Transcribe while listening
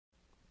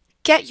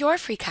Get your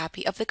free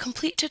copy of the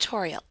complete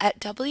tutorial at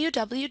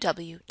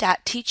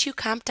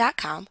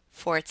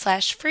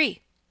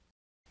www.teachucomp.com/free.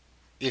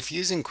 If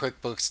using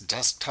QuickBooks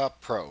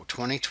Desktop Pro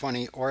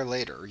 2020 or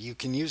later, you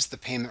can use the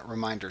Payment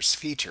Reminders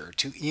feature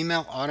to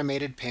email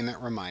automated payment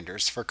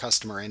reminders for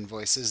customer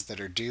invoices that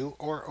are due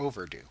or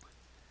overdue.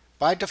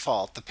 By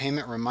default, the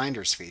Payment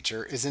Reminders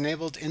feature is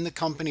enabled in the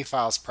company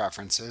files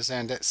preferences,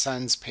 and it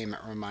sends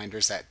payment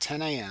reminders at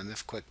 10 a.m.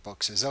 if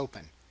QuickBooks is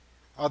open.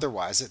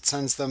 Otherwise, it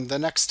sends them the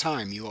next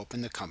time you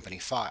open the company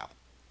file.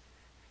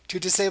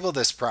 To disable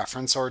this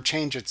preference or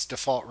change its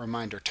default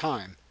reminder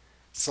time,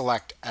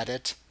 select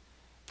Edit,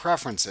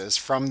 Preferences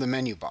from the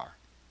menu bar.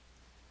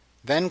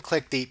 Then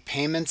click the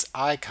Payments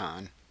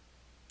icon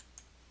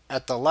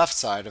at the left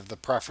side of the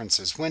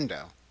Preferences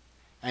window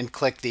and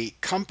click the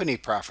Company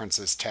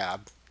Preferences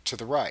tab to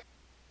the right.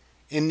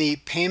 In the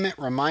Payment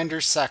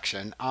Reminders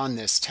section on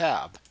this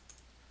tab,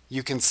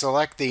 you can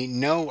select the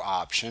No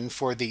option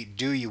for the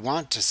Do you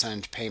want to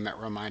send payment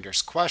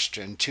reminders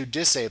question to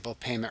disable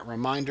payment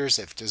reminders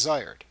if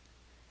desired.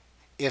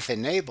 If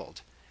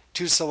enabled,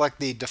 to select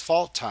the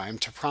default time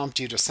to prompt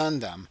you to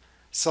send them,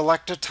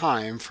 select a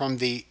time from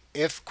the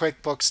If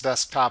QuickBooks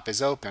Desktop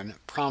is open,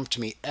 Prompt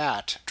Me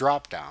At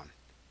drop-down.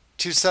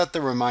 To set the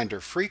reminder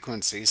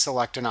frequency,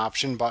 select an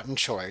option button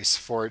choice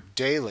for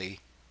daily,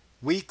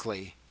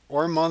 weekly,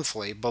 or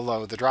monthly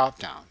below the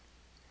drop-down.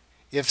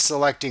 If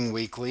selecting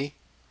weekly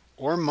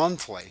or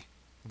monthly,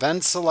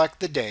 then select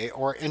the day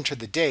or enter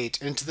the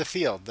date into the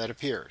field that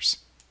appears.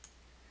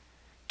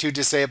 To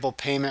disable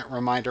payment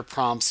reminder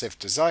prompts if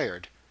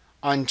desired,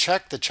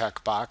 uncheck the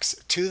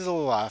checkbox to the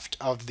left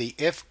of the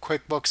If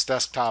QuickBooks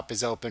Desktop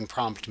is open,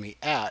 Prompt Me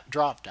At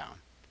drop-down.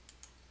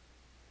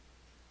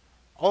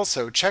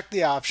 Also, check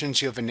the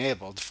options you have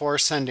enabled for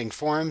sending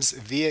forms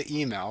via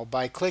email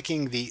by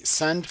clicking the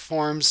Send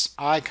Forms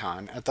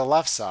icon at the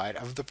left side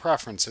of the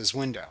Preferences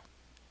window.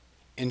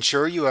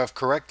 Ensure you have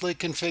correctly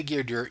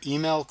configured your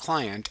email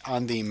client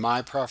on the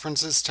My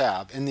Preferences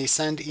tab in the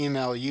Send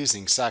Email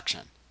Using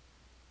section.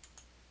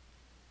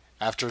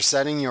 After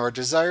setting your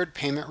desired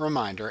payment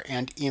reminder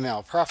and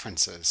email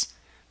preferences,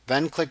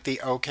 then click the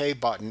OK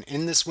button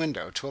in this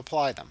window to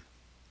apply them.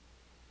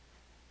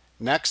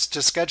 Next,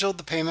 to schedule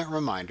the payment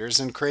reminders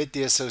and create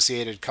the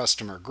associated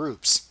customer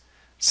groups,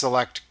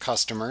 select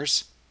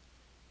Customers,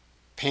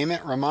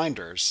 Payment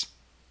Reminders,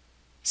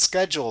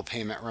 Schedule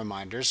Payment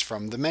Reminders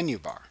from the menu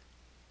bar.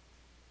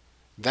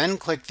 Then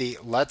click the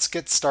Let's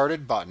Get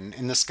Started button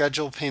in the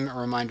Schedule Payment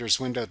Reminders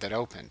window that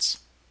opens.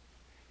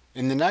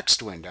 In the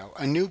next window,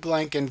 a new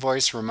blank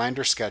invoice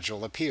reminder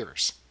schedule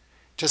appears.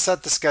 To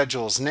set the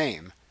schedule's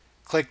name,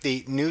 click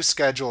the New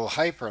Schedule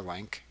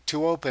hyperlink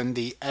to open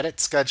the Edit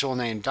Schedule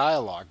Name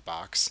dialog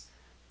box,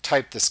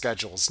 type the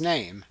schedule's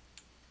name,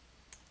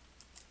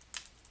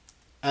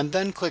 and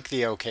then click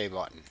the OK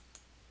button.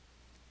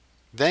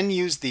 Then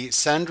use the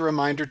Send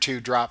Reminder To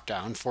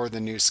drop-down for the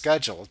new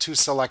schedule to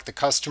select the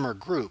customer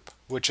group,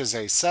 which is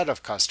a set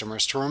of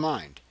customers to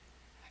remind.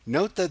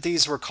 Note that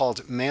these were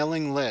called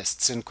mailing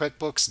lists in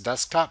QuickBooks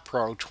Desktop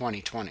Pro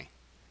 2020.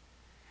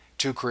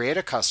 To create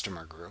a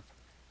customer group,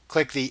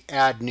 click the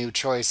Add New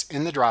choice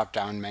in the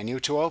drop-down menu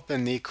to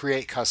open the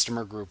Create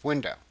Customer Group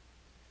window.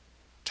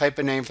 Type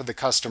a name for the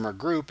customer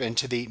group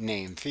into the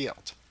Name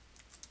field.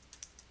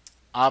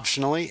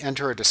 Optionally,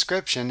 enter a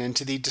description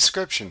into the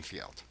Description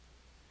field.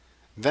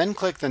 Then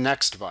click the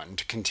Next button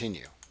to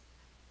continue.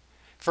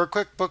 For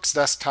QuickBooks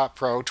Desktop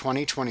Pro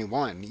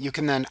 2021, you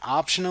can then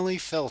optionally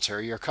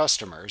filter your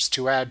customers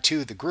to add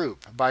to the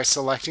group by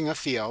selecting a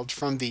field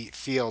from the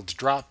Field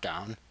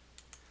drop-down,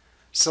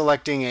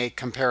 selecting a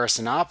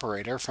comparison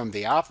operator from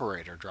the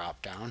Operator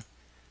drop-down,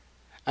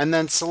 and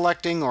then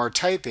selecting or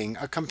typing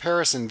a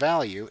comparison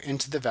value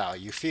into the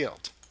Value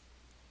field.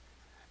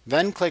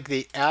 Then click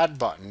the Add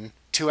button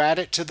to add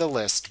it to the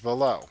list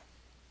below.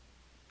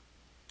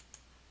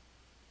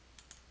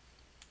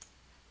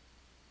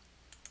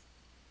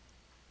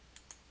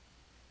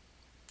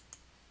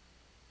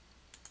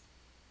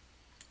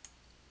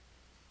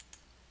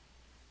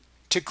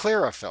 To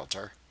clear a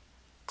filter,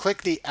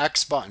 click the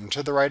X button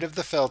to the right of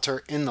the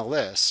filter in the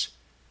list,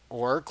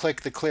 or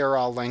click the Clear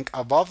All link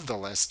above the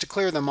list to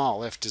clear them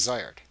all if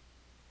desired.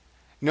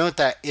 Note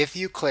that if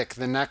you click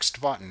the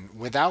Next button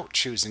without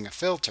choosing a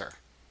filter,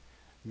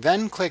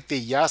 then click the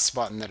Yes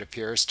button that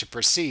appears to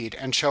proceed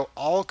and show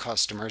all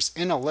customers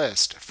in a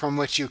list from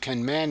which you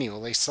can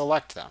manually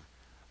select them.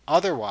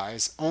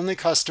 Otherwise, only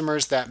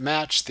customers that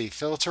match the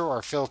filter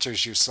or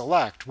filters you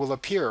select will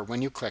appear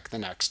when you click the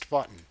Next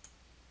button.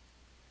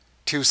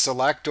 To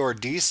select or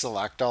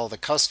deselect all the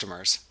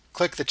customers,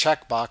 click the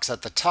checkbox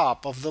at the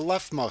top of the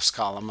leftmost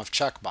column of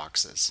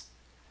checkboxes.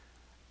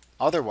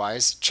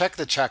 Otherwise, check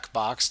the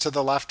checkbox to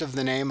the left of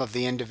the name of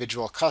the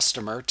individual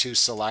customer to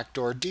select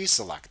or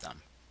deselect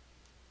them.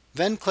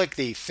 Then click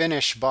the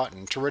Finish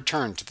button to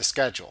return to the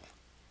schedule.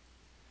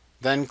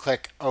 Then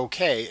click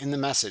OK in the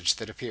message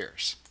that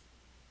appears.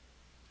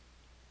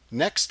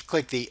 Next,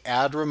 click the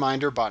Add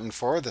Reminder button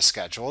for the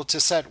schedule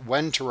to set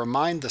when to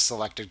remind the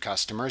selected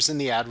customers in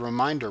the Add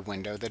Reminder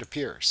window that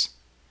appears.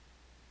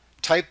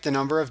 Type the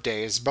number of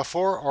days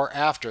before or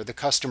after the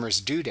customer's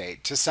due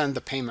date to send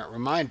the payment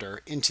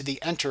reminder into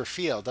the Enter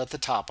field at the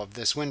top of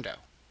this window.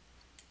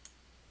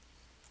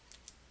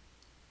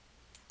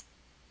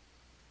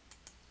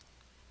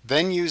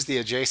 Then use the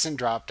adjacent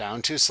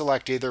drop-down to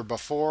select either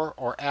before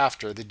or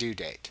after the due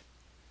date.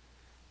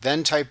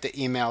 Then type the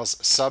email's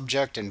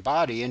subject and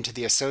body into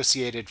the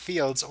associated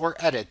fields or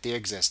edit the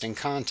existing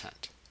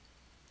content.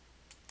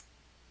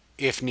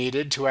 If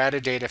needed to add a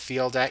data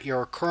field at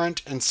your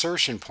current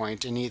insertion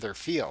point in either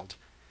field,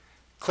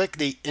 click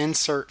the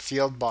Insert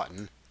Field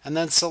button and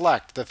then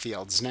select the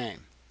field's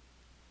name.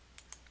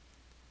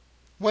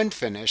 When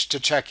finished, to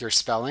check your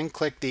spelling,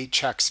 click the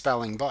Check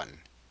Spelling button.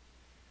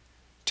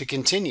 To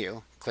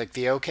continue, click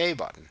the OK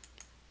button.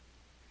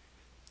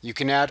 You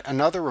can add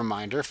another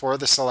reminder for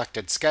the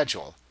selected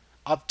schedule,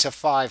 up to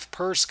 5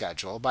 per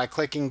schedule, by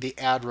clicking the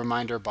Add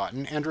Reminder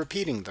button and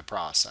repeating the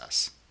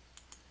process.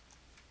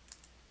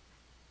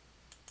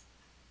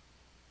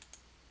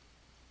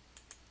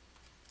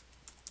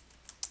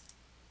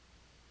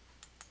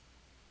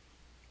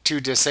 To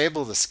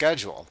disable the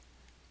schedule,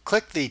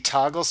 click the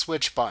Toggle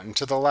Switch button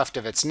to the left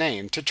of its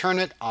name to turn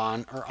it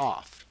on or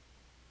off.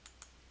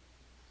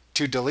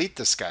 To delete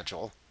the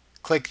schedule,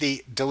 click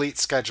the Delete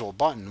Schedule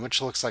button,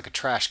 which looks like a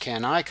trash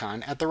can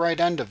icon at the right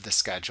end of the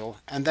schedule,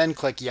 and then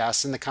click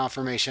Yes in the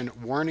confirmation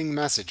warning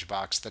message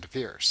box that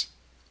appears.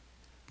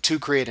 To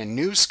create a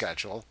new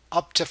schedule,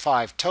 up to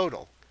 5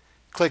 total,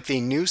 click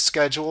the New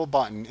Schedule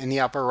button in the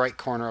upper right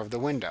corner of the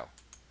window.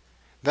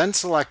 Then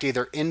select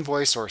either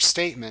Invoice or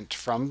Statement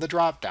from the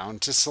drop-down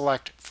to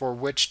select for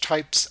which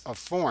types of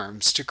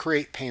forms to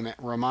create payment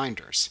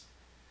reminders.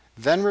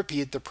 Then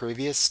repeat the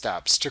previous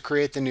steps to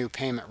create the new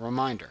payment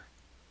reminder.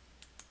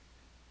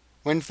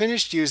 When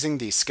finished using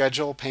the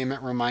Schedule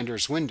Payment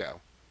Reminders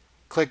window,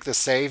 click the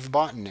Save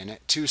button in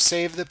it to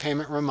save the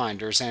payment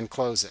reminders and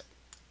close it.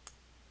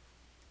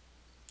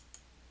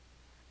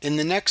 In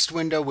the next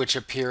window, which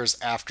appears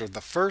after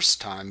the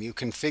first time you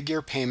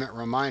configure payment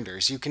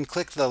reminders, you can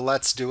click the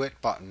Let's Do It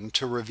button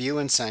to review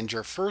and send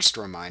your first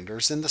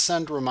reminders in the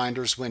Send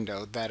Reminders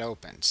window that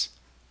opens.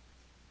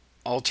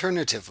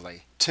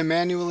 Alternatively, to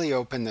manually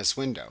open this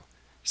window,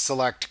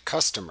 select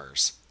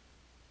Customers,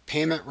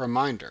 Payment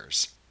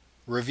Reminders,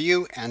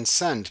 Review and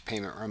Send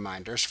Payment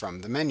Reminders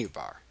from the menu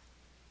bar.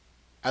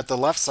 At the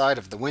left side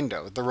of the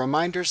window, the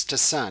reminders to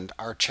send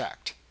are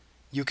checked.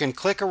 You can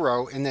click a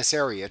row in this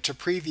area to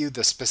preview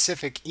the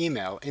specific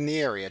email in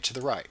the area to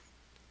the right.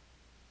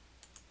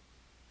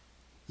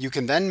 You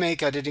can then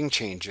make editing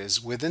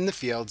changes within the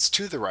fields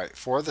to the right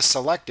for the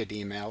selected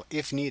email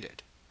if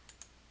needed.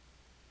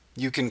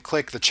 You can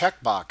click the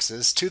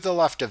checkboxes to the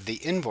left of the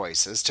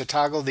invoices to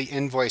toggle the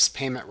invoice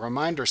payment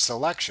reminder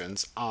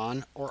selections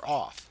on or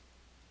off.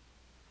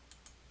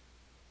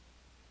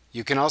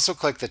 You can also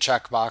click the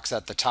checkbox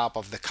at the top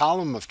of the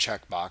column of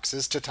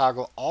checkboxes to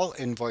toggle all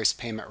invoice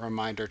payment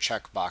reminder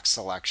checkbox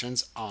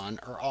selections on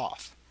or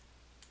off.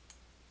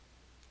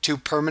 To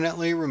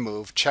permanently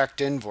remove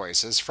checked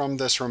invoices from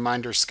this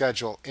reminder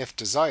schedule if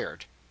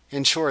desired,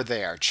 ensure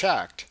they are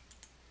checked,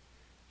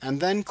 and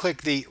then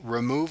click the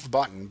Remove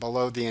button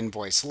below the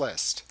invoice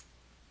list.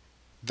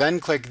 Then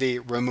click the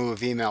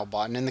Remove Email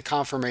button in the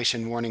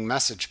confirmation warning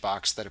message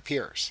box that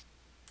appears.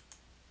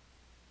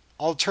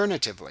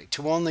 Alternatively,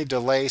 to only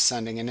delay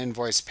sending an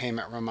invoice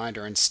payment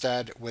reminder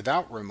instead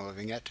without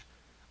removing it,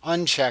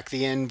 uncheck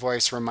the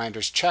Invoice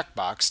Reminders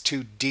checkbox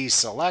to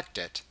deselect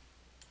it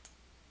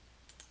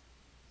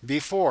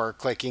before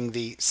clicking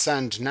the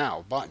Send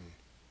Now button.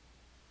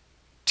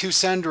 To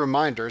send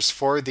reminders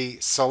for the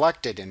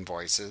selected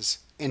invoices,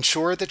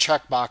 ensure the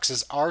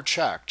checkboxes are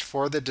checked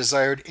for the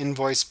desired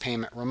invoice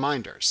payment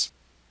reminders.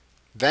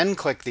 Then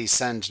click the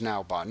Send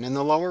Now button in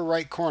the lower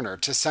right corner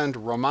to send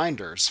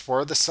reminders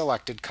for the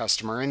selected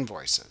customer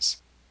invoices.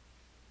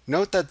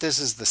 Note that this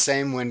is the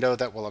same window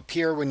that will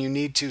appear when you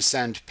need to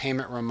send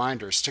payment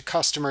reminders to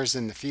customers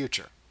in the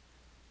future.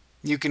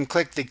 You can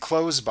click the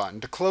Close button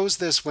to close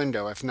this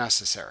window if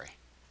necessary.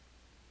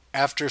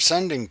 After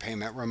sending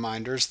payment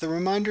reminders, the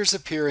reminders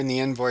appear in the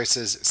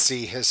Invoices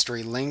See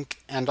History link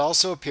and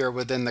also appear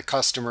within the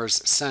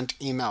Customer's Sent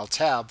Email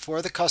tab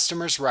for the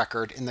customer's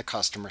record in the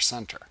Customer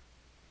Center.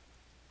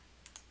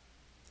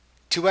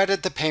 To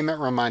edit the payment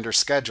reminder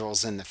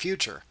schedules in the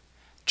future,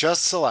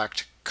 just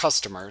select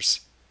Customers,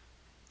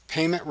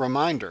 Payment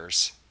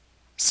Reminders,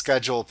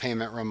 Schedule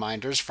Payment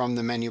Reminders from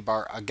the menu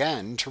bar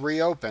again to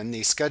reopen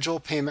the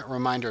Schedule Payment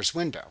Reminders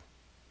window.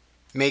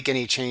 Make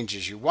any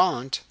changes you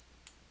want,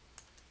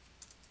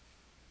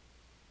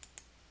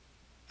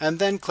 and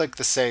then click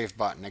the Save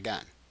button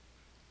again.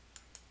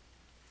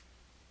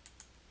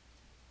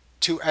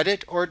 To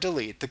edit or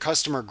delete the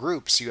customer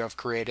groups you have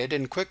created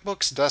in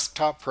QuickBooks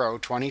Desktop Pro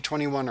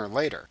 2021 or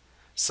later,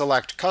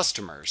 select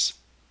Customers,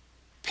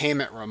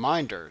 Payment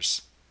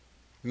Reminders,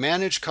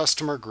 Manage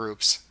Customer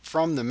Groups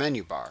from the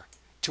menu bar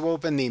to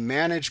open the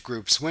Manage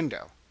Groups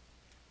window.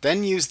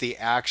 Then use the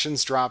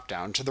Actions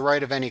drop-down to the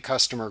right of any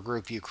customer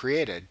group you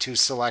created to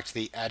select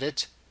the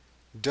Edit,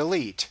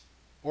 Delete,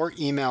 or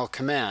Email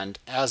command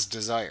as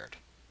desired.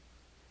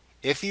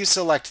 If you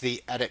select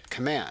the Edit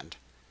command,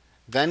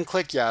 then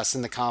click Yes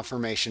in the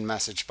confirmation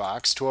message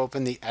box to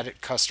open the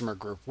Edit Customer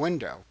Group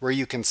window, where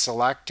you can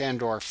select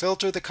and/or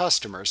filter the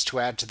customers to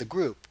add to the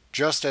group,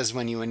 just as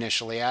when you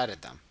initially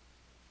added them.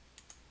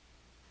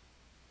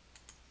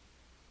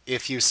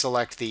 If you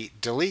select the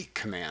Delete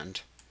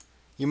command,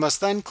 you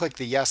must then click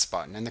the Yes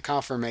button in the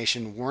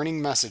confirmation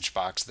warning message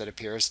box that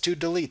appears to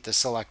delete the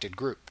selected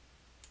group.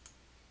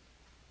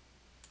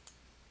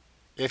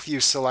 If you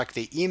select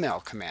the Email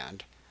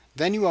command,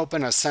 then you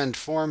open a Send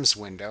Forms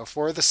window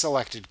for the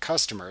selected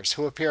customers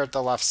who appear at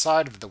the left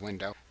side of the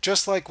window,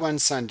 just like when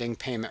sending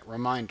payment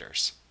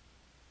reminders.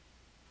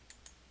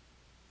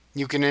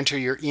 You can enter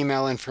your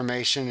email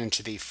information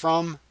into the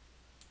From,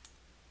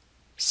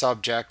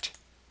 Subject,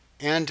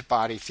 and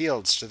Body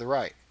fields to the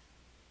right.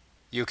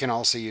 You can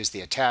also use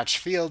the Attach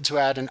field to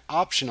add an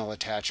optional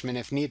attachment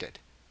if needed.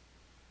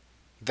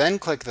 Then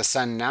click the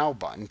Send Now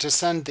button to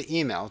send the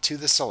email to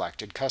the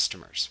selected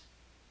customers.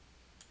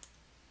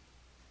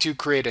 To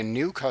create a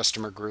new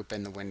customer group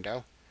in the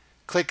window,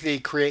 click the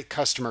Create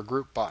Customer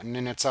Group button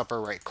in its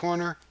upper right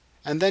corner,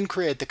 and then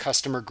create the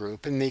customer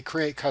group in the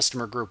Create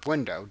Customer Group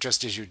window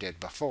just as you did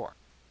before.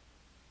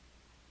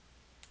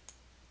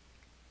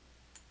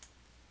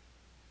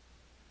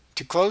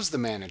 To close the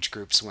Manage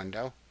Groups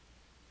window,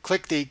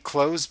 click the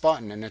Close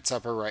button in its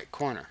upper right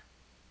corner.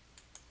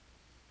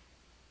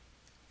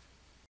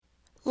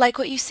 Like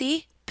what you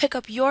see? Pick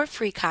up your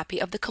free copy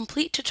of the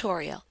complete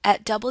tutorial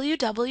at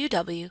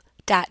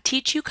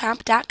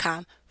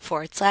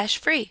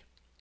www.teachucomp.com/free.